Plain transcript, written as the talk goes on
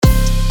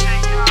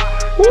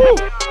Woo.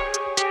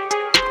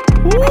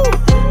 Woo.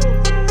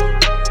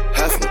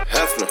 Hefner,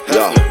 Hefner,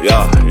 Hefner.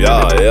 Yeah.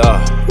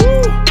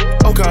 Woo.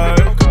 Okay.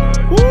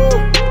 Woo.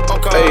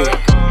 Okay. Hey.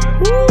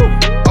 Woo.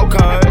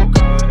 Okay.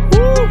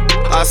 Woo.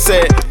 I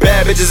said,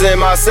 bad bitches in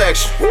my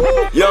section.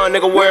 Young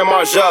nigga wearing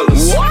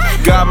Margielas.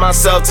 Got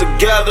myself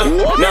together.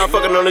 Now I'm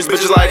fucking on these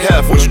bitches like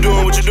Hefner. What you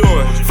doing? What you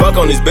doing? Fuck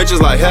on these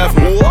bitches like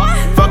Hefner.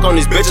 Fuck on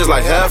these bitches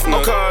like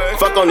Hefner. Okay.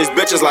 Fuck on these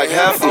bitches like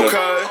Hefner.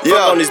 Okay.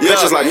 Yeah, on these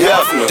bitches like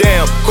Hefner.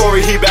 Damn,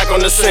 Corey, he back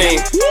on the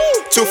scene.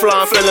 Too fly,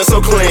 I'm feeling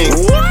so clean.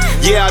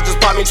 Yeah, I just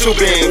popped me 2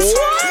 beans.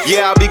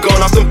 Yeah, I be going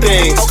off them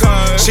things.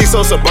 She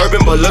so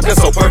suburban, but looking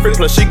so perfect.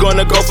 Plus, she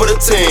gonna go for the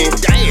team.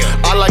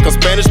 I like her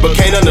Spanish, but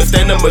can't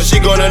understand them. But she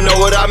gonna know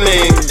what I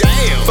mean.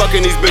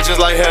 Fucking these bitches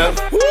like hell.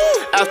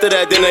 After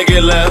that, then they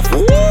get left.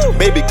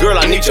 Baby girl,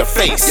 I need your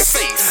face.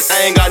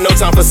 I ain't got no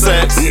time for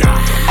sex.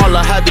 All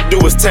I had to do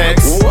was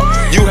text.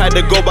 You had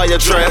to go by your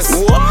dress.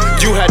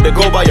 You had to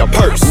go by your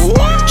purse.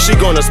 She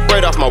gonna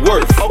spread off my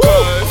worth.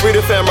 Free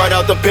the fam right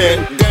out the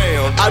pen.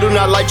 I do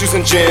not like juice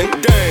and gin.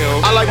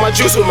 I like my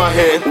juice with my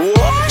hand.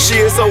 She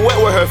is so wet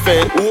with her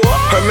fin.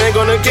 Her man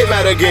gonna get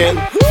mad again.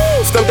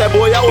 Stump that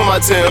boy out with my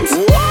Timbs.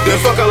 Then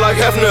fuck her like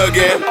Hefner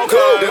again.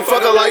 Then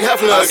fuck her like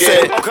Hefner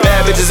again.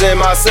 Bad bitches in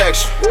my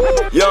section.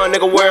 Young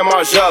nigga wearing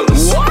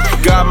Margielas.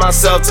 Got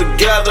myself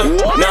together.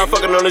 Now I'm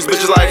fucking on these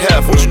bitches like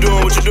Hefner. What you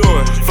doing? What you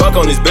doing? Fuck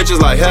on these bitches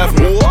like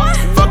Hefner.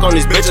 Fuck on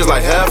these bitches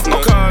like Hefner.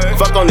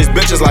 Fuck on these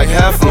bitches like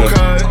Hefner.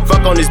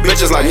 Fuck on these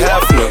bitches like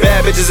Hefner.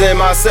 Bad bitches in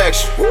my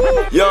section.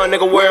 Young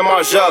nigga wearing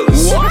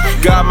Margielas.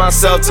 Got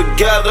myself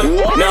together.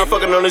 Now I'm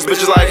fucking on these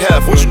bitches like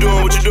Hefner. What you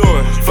doing? What you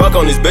doing? Fuck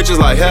on these bitches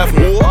like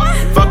Hefner.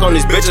 Fuck on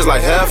these bitches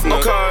like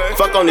Hefner.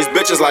 Fuck on these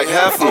bitches like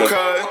Hefner.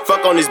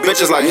 Fuck on these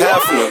bitches like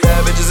Hefner.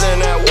 Bad bitches in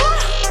that